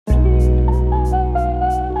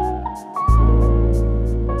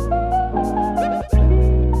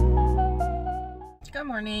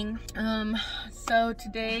morning. So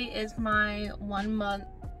today is my 1 month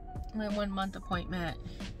appointment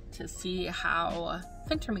to see how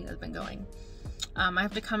Phentermine has been going. I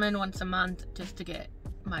have to come in once a month just to get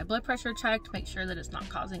my blood pressure checked, make sure that it's not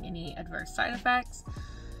causing any adverse side effects.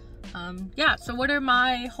 Yeah, so what are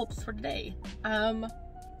my hopes for today?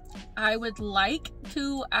 I would like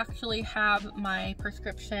to actually have my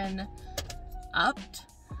prescription upped.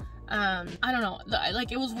 I don't know,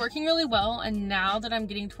 like it was working really well, and now that I'm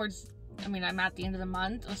getting towards, I'm at the end of the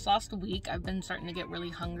month, this last week I've been starting to get really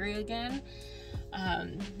hungry again.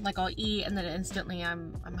 Like I'll eat and then instantly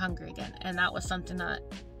I'm hungry again, and that was something that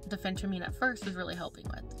the Phentermine at first was really helping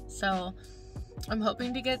with. So I'm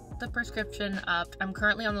hoping to get the prescription up. I'm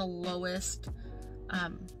currently on the lowest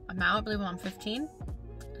amount. I believe I'm on 15.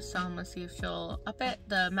 So I'm gonna see if she'll up it.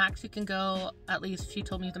 The max you can go, at least she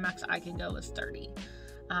told me the max I can go is 30.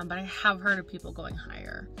 But I have heard of people going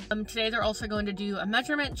higher. Today they're also going to do a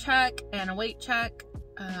measurement check and a weight check.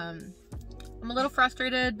 I'm a little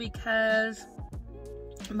frustrated because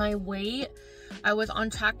my weight, I was on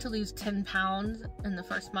track to lose 10 pounds in the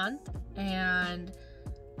first month, and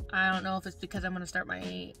I don't know if it's because I'm gonna start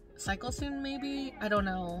my cycle soon, maybe, I don't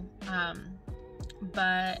know.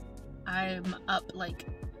 But I'm up like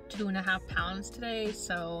 2.5 pounds today,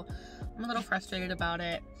 so I'm a little frustrated about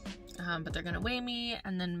it. But they're gonna weigh me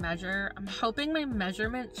and then measure. I'm hoping my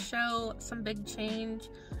measurements show some big change,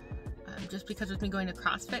 just because with me going to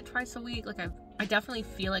CrossFit twice a week, like I definitely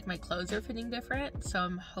feel like my clothes are fitting different, so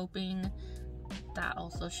I'm hoping that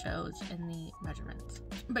also shows in the measurements.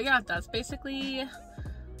 But yeah, that's basically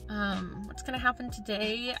what's gonna happen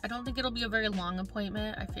today. I don't think it'll be a very long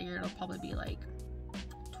appointment. I figure it'll probably be like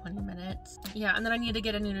 20 minutes. Yeah, and then I need to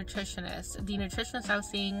get a new nutritionist. The nutritionist I was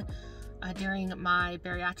seeing during my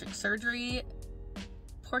bariatric surgery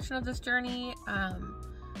portion of this journey,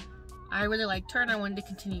 I really liked her and I wanted to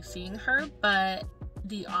continue seeing her, but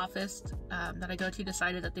the office that I go to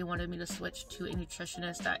decided that they wanted me to switch to a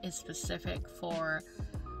nutritionist that is specific for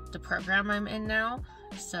the program I'm in now.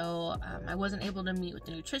 So I wasn't able to meet with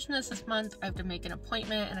the nutritionist this month. I have to make an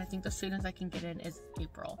appointment, and I think the soonest I can get in is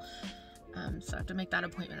April. So I have to make that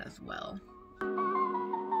appointment as well.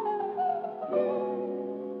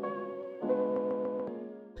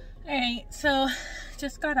 Alright, so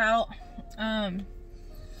just got out.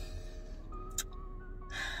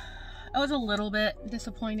 It was a little bit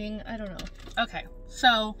disappointing. I don't know. Okay,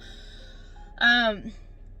 so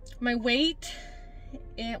my weight,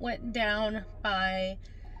 it went down by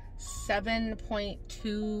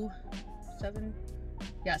 7.2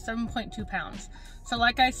 pounds. So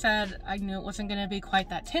like I said, I knew it wasn't going to be quite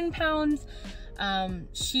that 10 pounds.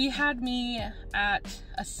 She had me at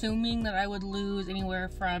assuming that I would lose anywhere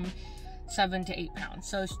from 7 to 8 pounds.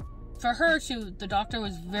 So for her, the doctor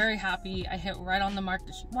was very happy. I hit right on the mark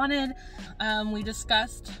that she wanted. We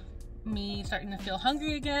discussed me starting to feel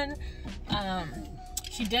hungry again.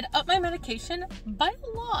 She did up my medication by a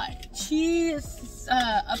lot. She is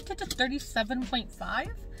upped it to 37.5,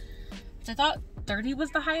 which I thought 30 was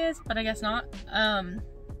the highest, but I guess not. So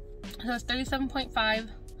it's 37.5.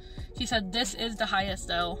 She said this is the highest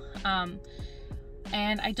though.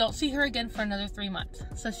 And I don't see her again for another 3 months.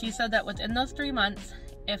 So she said that within those 3 months,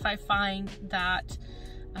 if I find that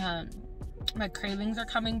my cravings are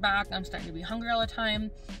coming back, I'm starting to be hungry all the time,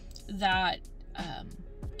 that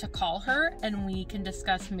to call her and we can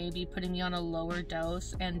discuss maybe putting me on a lower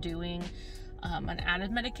dose and doing an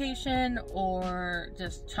added medication, or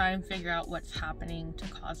just try and figure out what's happening to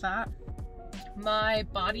cause that. My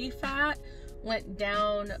body fat went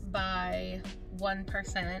down by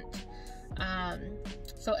 1%.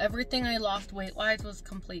 So everything I lost weight wise was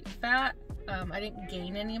complete fat. I didn't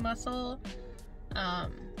gain any muscle,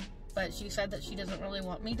 but she said that she doesn't really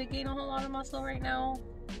want me to gain a whole lot of muscle right now,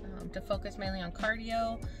 to focus mainly on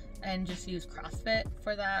cardio and just use CrossFit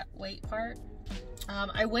for that weight part.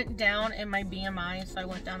 I went down in my BMI, so I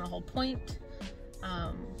went down a whole point,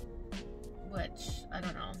 which, I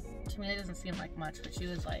don't know, to me it doesn't seem like much, but she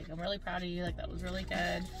was like, I'm really proud of you, like that was really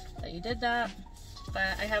good that you did that.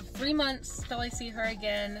 But I have 3 months till I see her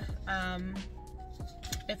again.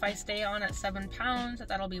 If I stay on at 7 pounds,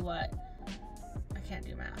 that'll be what? I can't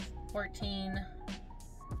do math. 14.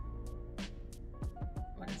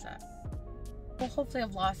 What is that? Well, hopefully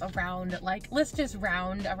I've lost around, like, let's just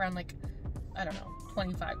round around, like, I don't know,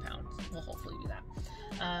 25 pounds. We'll hopefully do that.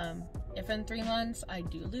 If in 3 months I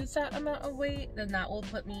do lose that amount of weight, then that will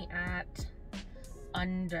put me at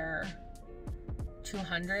under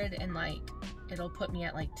 200 in like it'll put me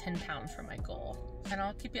at like 10 pounds from my goal. And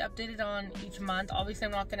I'll keep you updated on each month. Obviously,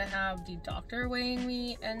 I'm not gonna have the doctor weighing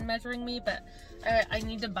me and measuring me, but I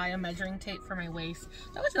need to buy a measuring tape for my waist.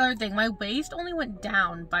 That was the other thing. My waist only went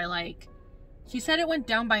down by like, she said it went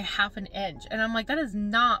down by ½ an inch. And I'm like, that is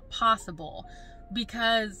not possible,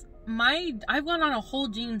 because I've gone on a whole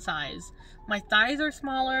jean size. My thighs are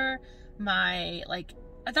smaller.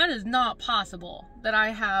 That is not possible that I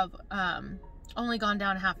have only gone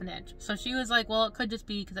down ½ an inch. So she was like, well, it could just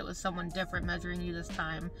be because it was someone different measuring you this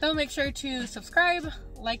time. So make sure to subscribe,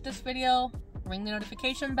 like this video, ring the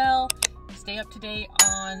notification bell, stay up to date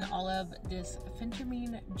on all of this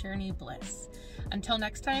Phentermine journey bliss. Until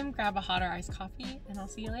next time, grab a hot or iced coffee, and I'll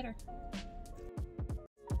see you later.